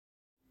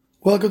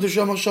Welcome to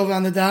Shomach Shova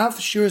on the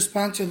Daf. Shir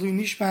sponsored Lui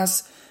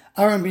Nishmas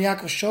Aaron Ben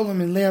Yaakov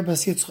Sholem and Leah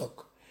Bas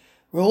Yitzchok.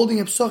 We're holding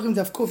up Psachim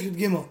Daf Kuf Yud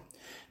Gimel.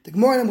 The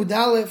Gemara in Amud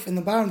Aleph in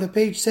the bottom of the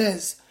page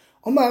says,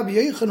 Omar Rabbi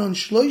Yochanan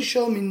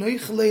Shloisha min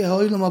Noichlei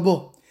Ha'olam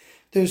Habo.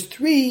 There's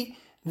three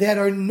that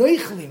are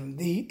Noichlim,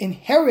 the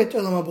inherit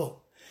Olam Habo.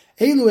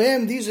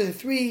 Eluhem, these are the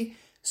three: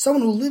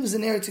 someone who lives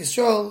in Eretz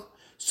Yisrael,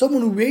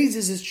 someone who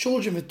raises his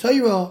children with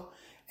Torah,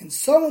 and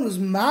someone who's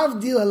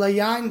Mavdil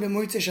Alayayin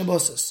B'Motzei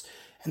Shabbos.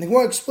 And the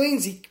Gemara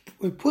explains he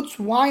puts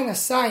wine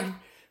aside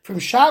from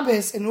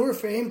Shabbos in order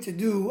for him to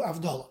do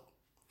Avdallah.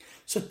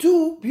 So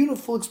two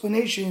beautiful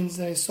explanations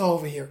that I saw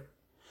over here.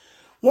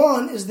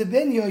 One is the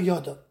Ben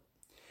Yoyada.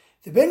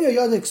 The Ben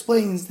Yoyada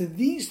explains that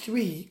these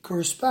three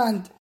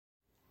correspond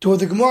to what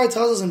the Gemara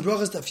tells us in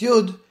Brachas Daf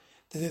Yud,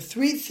 that the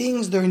three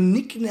things that are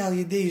nikna al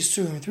yedei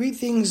Yisurim. Three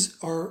things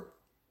are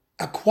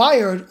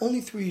acquired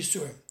only through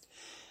Yisurim.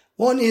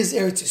 One is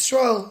Eretz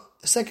Yisrael,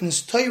 the second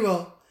is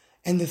Torah,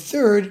 and the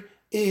third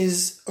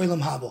is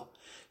Olam Habo.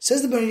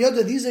 Says the Ben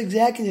Yoda, these are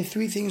exactly the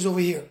three things over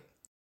here.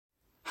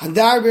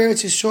 Hadar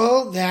Eretz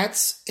Yisrael,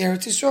 that's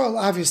Eretz Yisrael,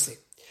 obviously.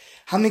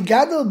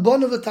 Hamigadol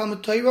Bonav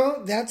Talmud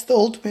Torah, that's the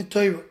ultimate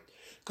Torah.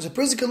 Because a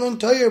person can learn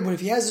Torah, but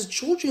if he has his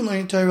children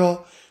learning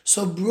Torah,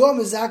 so Bro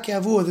Mizaki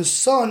Avu, the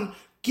son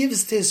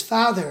gives to his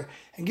father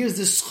and gives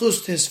the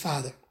schus to his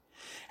father.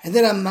 And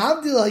then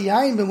Amavdil Al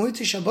Yain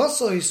B'Motzei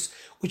Shabbosos,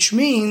 which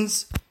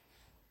means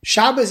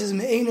Shabbos is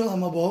Me'ein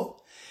Olam Habo,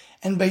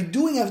 and by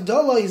doing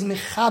Avdallah is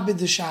Mechabed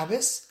the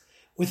Shabbos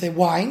with a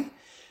wine,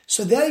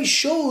 so that he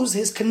shows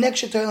his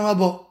connection to Olam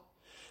Habo.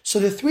 So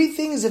the three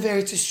things of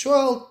Eretz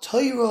Yisrael,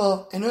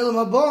 Torah, and Olam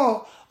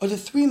Habo are the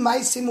three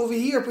maisim over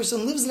here. A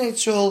person lives in Eretz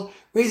Yisrael,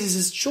 raises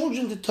his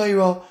children to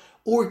Torah,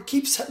 or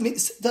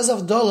does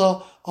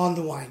Avdallah on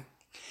the wine.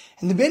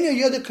 And the Ben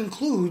Yoda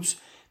concludes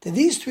that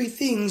these three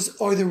things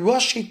are the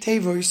Rashi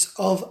Tevos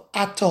of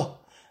Ato.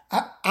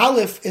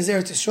 Aleph is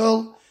Eretz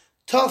Yisrael,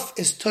 Tov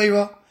is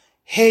Torah,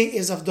 Hey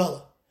is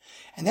Avdallah.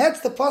 And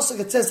that's the pasuk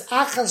that says,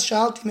 Achaz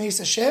shalti meis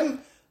Hashem,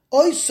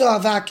 oiso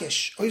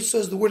avakesh. Oiso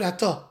is the word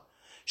Ato.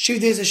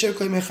 Shiv deis Hashem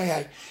kol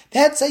mechayai.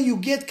 That's how you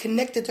get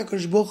connected to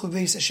HaKadosh Baruch Hu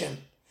veis Hashem.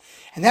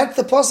 And that's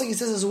the pasuk he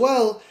says as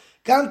well,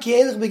 Gam ki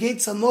elech begeit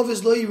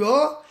salmovis lo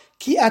yiro,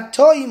 ki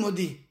ato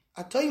imodi.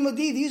 Ato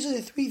imodi, these are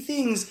the three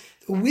things.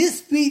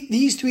 With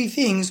these three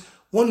things,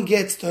 one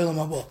gets to Olam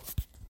Habo.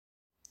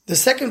 The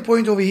second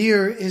point over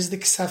here is the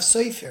Ksav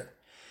Sofer.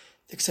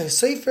 The Ksav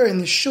Sofer in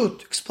the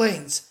Shut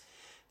explains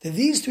that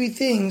these three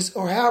things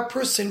are how a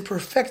person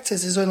perfects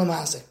his Olam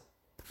Hazeh.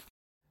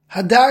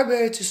 Hadar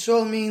B'Eretz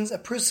Yisrael means a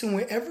person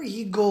wherever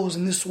he goes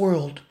in this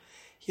world,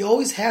 he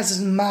always has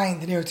his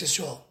mind in Eretz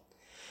Yisrael.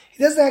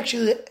 He doesn't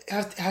actually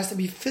has to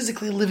be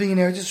physically living in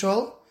Eretz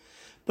Yisrael,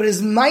 but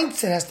his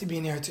mindset has to be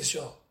in Eretz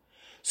Yisrael.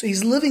 So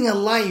he's living a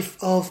life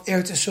of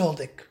Eretz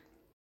Yisraelic.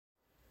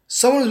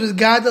 Someone who's with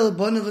Gadol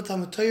Bonav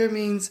Talmud Torah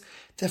means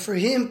that for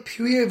him,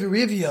 Pir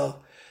V'Rivya,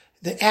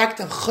 the act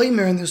of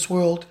Chaymer in this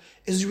world,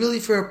 is really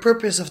for a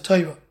purpose of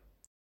Torah.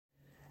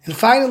 And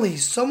finally,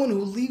 someone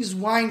who leaves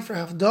wine for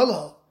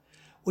Havdalah,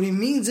 what he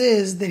means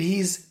is that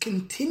he's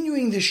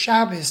continuing the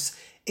Shabbos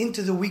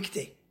into the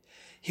weekday.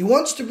 He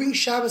wants to bring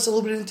Shabbos a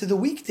little bit into the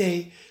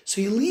weekday,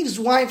 so he leaves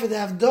wine for the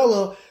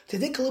Havdalah to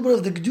take a little bit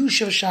of the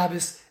Kedusha of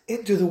Shabbos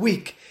into the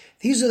week.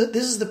 This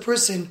is the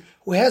person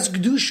who has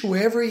Kedusha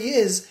wherever he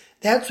is.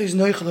 That's why he's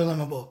Noichel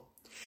Olam Habo.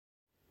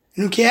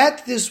 And we can add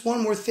to this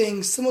one more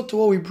thing, similar to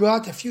what we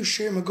brought a few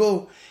shirim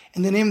ago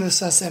in the name of the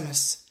Sas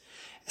Emes.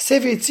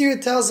 Sefer Yetzirah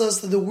tells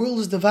us that the world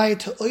is divided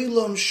to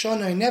Olam,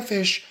 Shana, and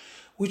Nefesh,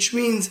 which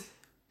means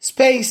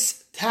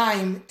space,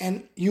 time,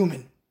 and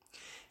human.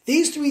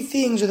 These three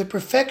things are the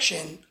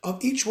perfection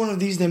of each one of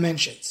these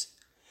dimensions.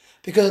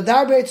 Because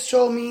Hadar B'Eretz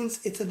Yisrael means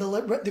it's at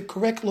the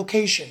correct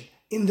location,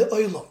 in the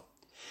Olam.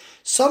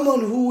 Someone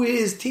who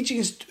is teaching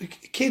his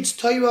kids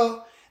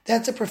Torah,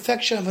 that's a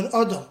perfection of an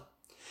Adam.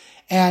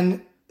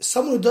 And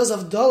someone who does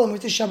Avdallah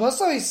with the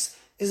Shabbosos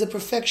is a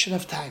perfection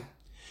of time.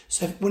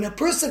 So when a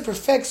person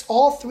perfects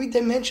all three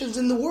dimensions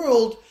in the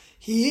world,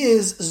 he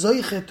is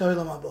Zoichet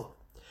Olam Habo.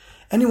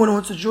 Anyone who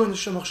wants to join the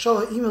Shomach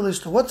Shova email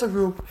list or WhatsApp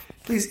group,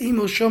 please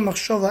email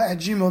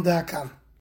shomachshova@gmail.com.